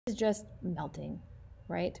is just melting,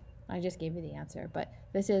 right? I just gave you the answer, but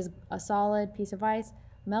this is a solid piece of ice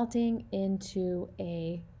melting into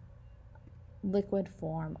a liquid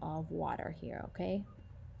form of water here, okay?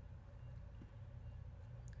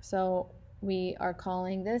 So we are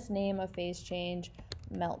calling this name of phase change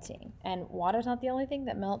melting. And water's not the only thing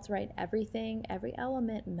that melts, right? Everything, every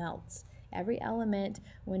element melts. Every element,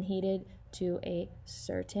 when heated to a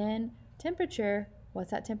certain temperature, what's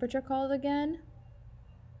that temperature called again?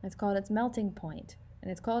 It's called its melting point. And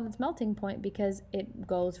it's called its melting point because it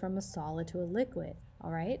goes from a solid to a liquid, all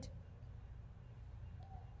right?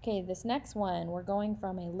 Okay, this next one, we're going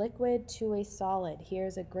from a liquid to a solid.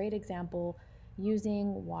 Here's a great example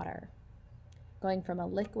using water. Going from a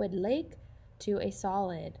liquid lake to a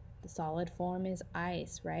solid. The solid form is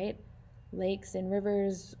ice, right? Lakes and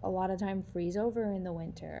rivers a lot of time freeze over in the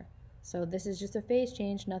winter. So this is just a phase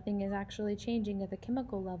change. Nothing is actually changing at the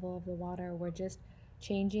chemical level of the water. We're just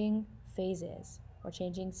changing phases or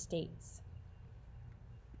changing states.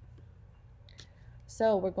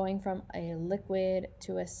 So we're going from a liquid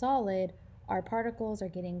to a solid. Our particles are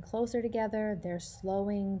getting closer together. They're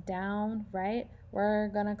slowing down, right? We're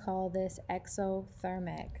gonna call this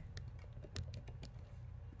exothermic.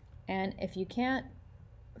 And if you can't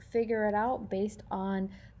figure it out based on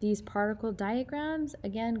these particle diagrams,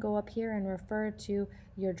 again, go up here and refer to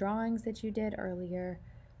your drawings that you did earlier.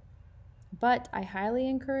 But I highly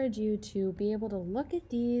encourage you to be able to look at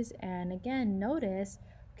these and again, notice,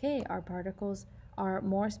 okay, our particles are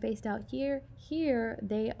more spaced out here. Here,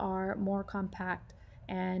 they are more compact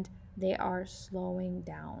and they are slowing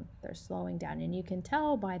down. They're slowing down. And you can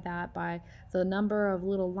tell by that, by the number of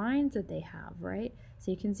little lines that they have, right?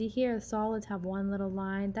 So you can see here, solids have one little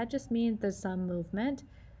line. That just means there's some movement.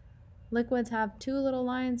 Liquids have two little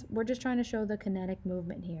lines. We're just trying to show the kinetic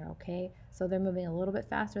movement here, okay? So they're moving a little bit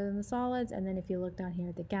faster than the solids. And then if you look down here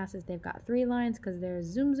at the gases, they've got three lines because they're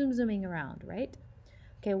zooming around, right?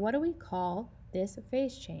 Okay, what do we call this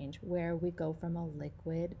phase change where we go from a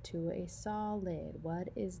liquid to a solid? What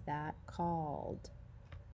is that called?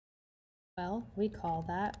 Well, we call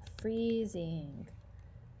that freezing.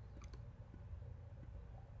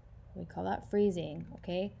 We call that freezing,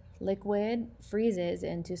 okay? Liquid freezes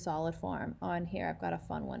into solid form. On here, I've got a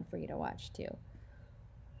fun one for you to watch too.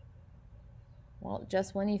 Well,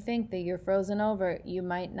 just when you think that you're frozen over, you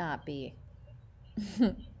might not be.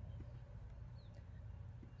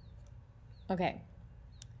 Okay,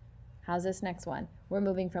 how's this next one? We're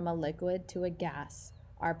moving from a liquid to a gas.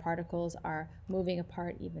 Our particles are moving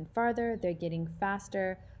apart even farther. They're getting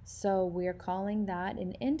faster. So we're calling that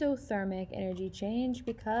an endothermic energy change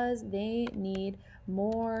because they need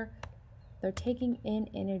more, they're taking in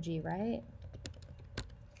energy, right?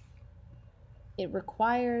 It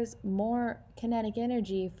requires more kinetic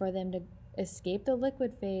energy for them to escape the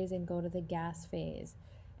liquid phase and go to the gas phase.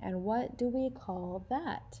 And what do we call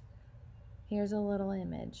that? Here's a little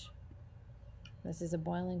image. This is a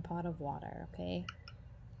boiling pot of water, okay?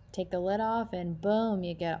 Take the lid off and boom,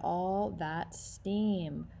 you get all that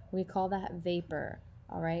steam. We call that vapor,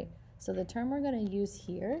 all right? So the term we're gonna use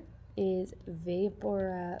here is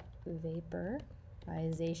vaporization.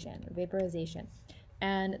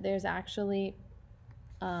 And there's actually,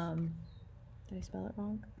 did I spell it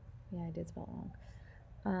wrong? Yeah, I did spell it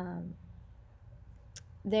wrong.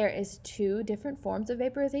 There is two different forms of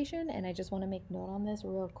vaporization, and I just want to make note on this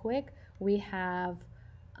real quick. We have,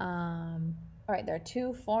 all right, there are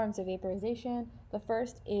two forms of vaporization. The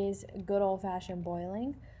first is good old-fashioned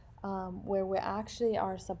boiling, where we actually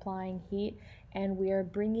are supplying heat and we are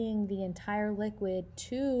bringing the entire liquid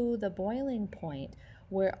to the boiling point,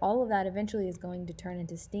 where all of that eventually is going to turn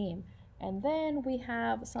into steam. And then we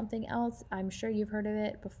have something else, I'm sure you've heard of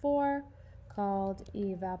it before, called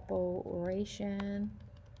evaporation.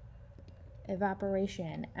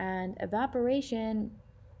 And evaporation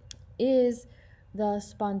is the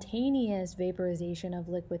spontaneous vaporization of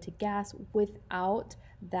liquid to gas without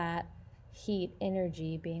that heat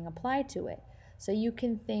energy being applied to it. So you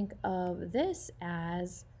can think of this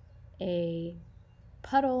as a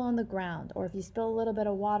puddle on the ground, or if you spill a little bit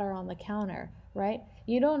of water on the counter, right?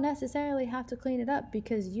 You don't necessarily have to clean it up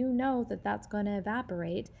because you know that that's going to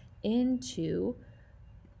evaporate into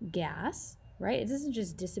gas, right? It doesn't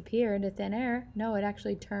just disappear into thin air. No, it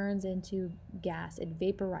actually turns into gas. It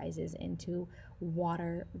vaporizes into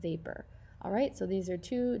water vapor. All right, so these are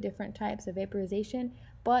two different types of vaporization,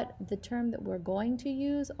 but the term that we're going to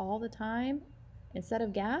use all the time, instead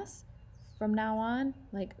of gas, from now on,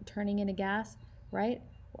 like turning into gas, right?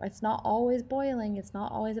 It's not always boiling, it's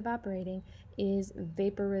not always evaporating, is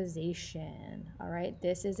vaporization. All right,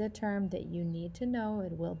 this is a term that you need to know.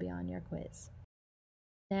 It will be on your quiz.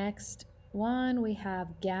 Next one, we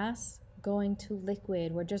have gas going to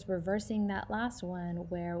liquid. We're just reversing that last one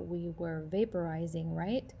where we were vaporizing,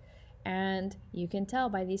 right? And you can tell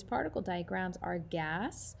by these particle diagrams, our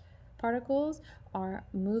gas particles are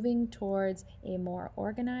moving towards a more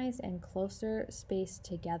organized and closer spaced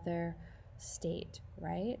together state,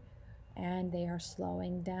 right? And they are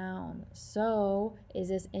slowing down. So is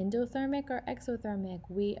this endothermic or exothermic?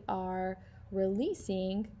 We are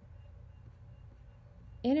releasing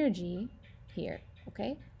energy here,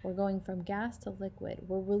 okay? We're going from gas to liquid.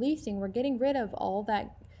 We're getting rid of all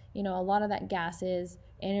that, a lot of that gas is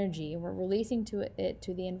energy. We're releasing it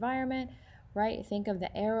to the environment, right? Think of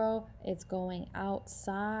the arrow, it's going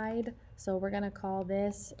outside. So we're gonna call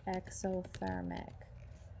this exothermic.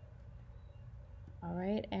 All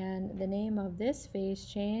right, and the name of this phase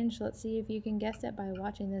change, let's see if you can guess it by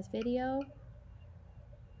watching this video.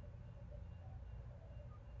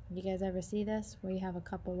 You guys ever see this where you have a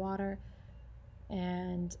cup of water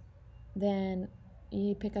and then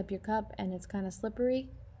you pick up your cup and it's kind of slippery?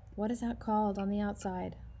 What is that called on the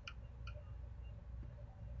outside?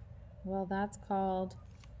 Well, that's called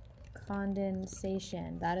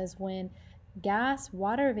condensation. That is when gas,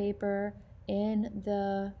 water vapor in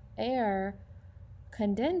the air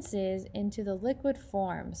condenses into the liquid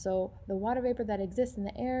form. So the water vapor that exists in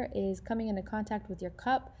the air is coming into contact with your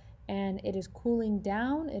cup and it is cooling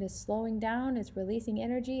down, it is slowing down, it's releasing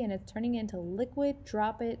energy, and it's turning into liquid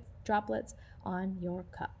droplets on your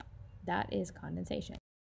cup. That is condensation.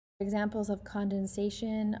 Examples of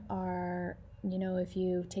condensation are, if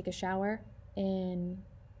you take a shower in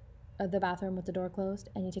the bathroom with the door closed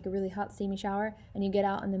and you take a really hot steamy shower and you get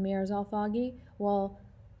out and the mirror is all foggy, well,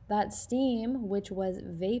 that steam, which was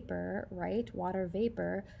vapor, right, water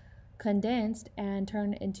vapor, condensed and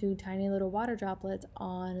turned into tiny little water droplets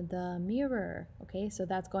on the mirror, okay? So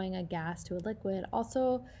that's going a gas to a liquid.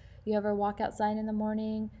 Also, you ever walk outside in the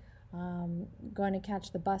morning, going to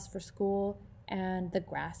catch the bus for school, and the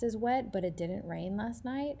grass is wet, but it didn't rain last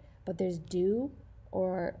night, but there's dew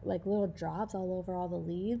or like little drops all over all the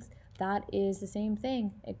leaves. That is the same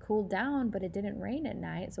thing. It cooled down, but it didn't rain at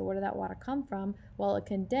night. So where did that water come from? Well, it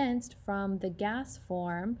condensed from the gas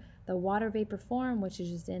form, the water vapor form, which is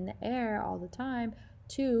just in the air all the time,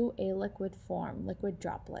 to a liquid form, liquid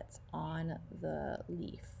droplets on the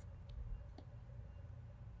leaf.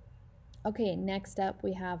 Okay, next up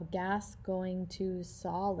we have gas going to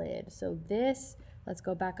solid. So this, let's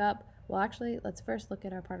go back up. Well, actually, let's first look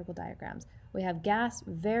at our particle diagrams. We have gas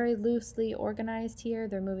very loosely organized here.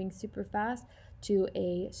 They're moving super fast to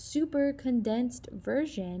a super condensed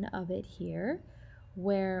version of it here,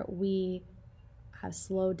 where we have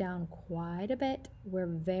slowed down quite a bit. We're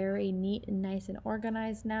very neat and nice and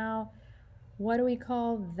organized now. What do we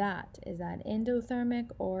call that? Is that endothermic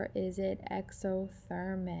or is it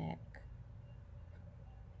exothermic?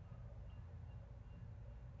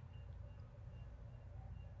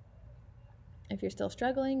 If you're still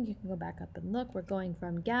struggling, you can go back up and look. We're going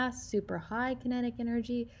from gas, super high kinetic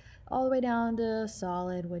energy, all the way down to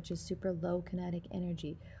solid, which is super low kinetic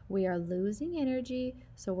energy. We are losing energy,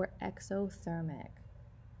 so we're exothermic.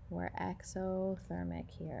 We're exothermic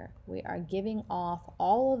here. We are giving off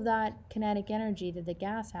all of that kinetic energy that the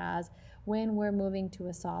gas has when we're moving to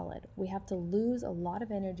a solid. We have to lose a lot of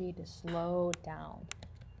energy to slow down.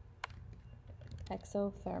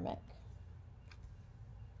 Exothermic.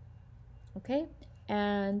 Okay,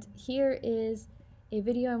 and here is a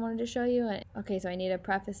video I wanted to show you. Okay, so I need to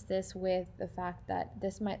preface this with the fact that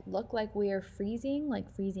this might look like we are freezing, like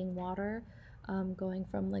freezing water, going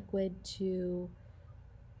from liquid to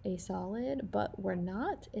a solid, but we're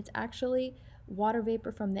not. It's actually water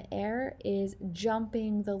vapor from the air is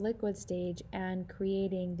jumping the liquid stage and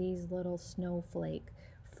creating these little snowflake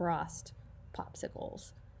frost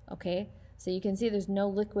popsicles. Okay, so you can see there's no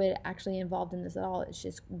liquid actually involved in this at all. It's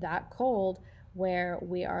just that cold where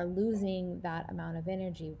we are losing that amount of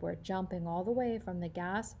energy. We're jumping all the way from the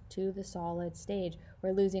gas to the solid stage.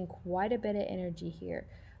 We're losing quite a bit of energy here.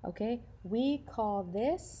 Okay, we call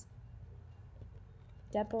this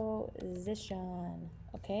deposition.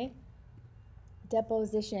 Okay,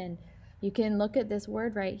 deposition. You can look at this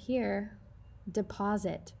word right here,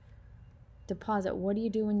 deposit. Deposit. What do you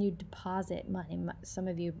do when you deposit money? Some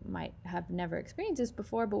of you might have never experienced this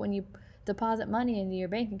before, but when you deposit money into your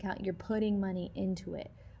bank account, you're putting money into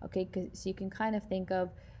it. Okay, so you can kind of think of,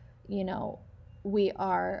 we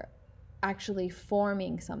are actually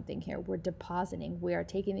forming something here. We're depositing. We are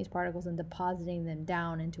taking these particles and depositing them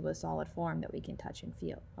down into a solid form that we can touch and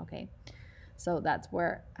feel. Okay, so that's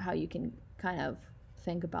how you can kind of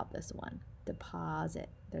think about this one. Deposit.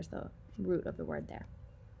 There's the root of the word there.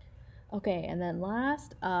 Okay, and then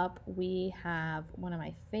last up, we have one of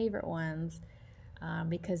my favorite ones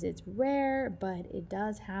because it's rare, but it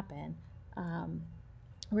does happen.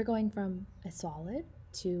 We're going from a solid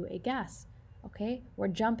to a gas, okay? We're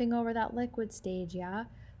jumping over that liquid stage, yeah?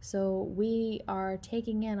 So we are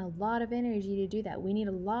taking in a lot of energy to do that. We need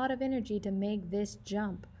a lot of energy to make this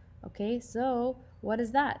jump, okay? So what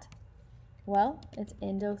is that? Well, it's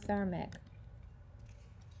endothermic.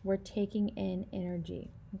 We're taking in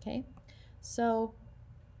energy, okay? So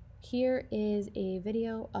here is a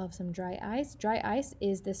video of some dry ice. Dry ice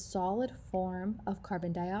is the solid form of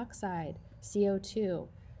carbon dioxide, CO2,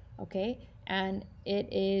 okay? And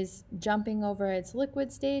it is jumping over its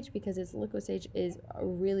liquid stage because its liquid stage is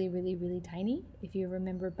really, really, really tiny. If you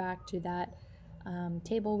remember back to that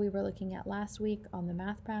table we were looking at last week on the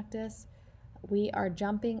math practice, we are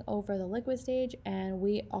jumping over the liquid stage and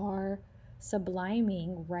we are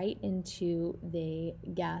subliming right into the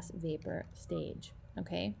gas vapor stage,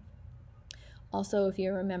 okay? Also, if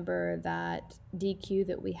you remember that DQ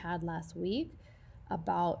that we had last week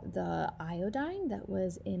about the iodine that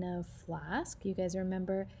was in a flask, you guys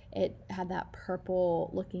remember it had that purple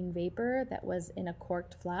looking vapor that was in a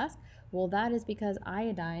corked flask? Well, that is because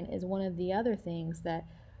iodine is one of the other things that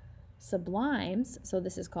sublimes, so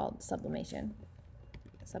this is called sublimation.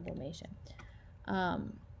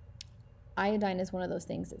 Iodine is one of those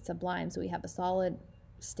things that sublimes. So we have a solid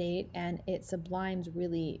state and it sublimes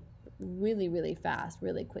really, really, really fast,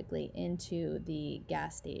 really quickly into the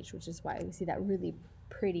gas stage, which is why we see that really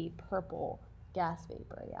pretty purple gas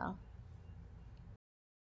vapor, yeah?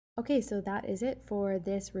 Okay, so that is it for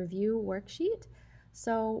this review worksheet.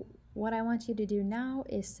 So what I want you to do now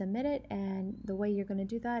is submit it, and the way you're going to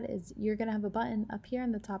do that is you're going to have a button up here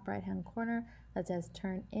in the top right hand corner that says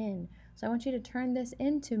turn in. So I want you to turn this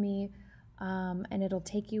in to me, and it'll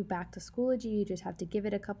take you back to Schoology. You just have to give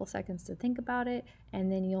it a couple seconds to think about it,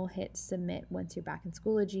 and then you'll hit submit once you're back in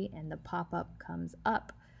Schoology and the pop-up comes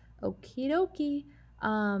up. Okie dokie.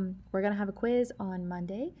 We're going to have a quiz on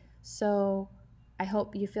Monday, so I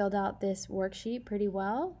hope you filled out this worksheet pretty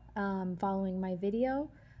well following my video.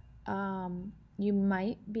 You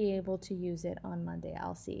might be able to use it on Monday.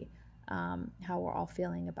 I'll see how we're all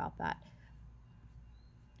feeling about that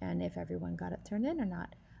and if everyone got it turned in or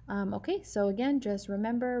not. Okay, so again, just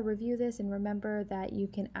remember, review this, and remember that you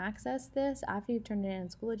can access this after you've turned it in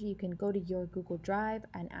Schoology. You can go to your Google Drive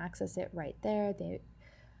and access it right there.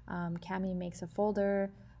 Cami makes a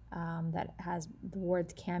folder that has the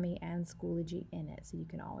words Cami and Schoology in it, so you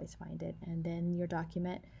can always find it. And then your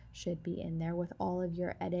document should be in there with all of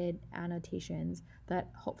your edited annotations that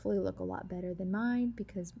hopefully look a lot better than mine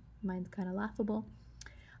because mine's kind of laughable.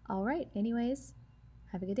 All right, anyways,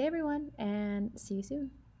 have a good day, everyone, and see you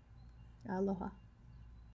soon. Aloha.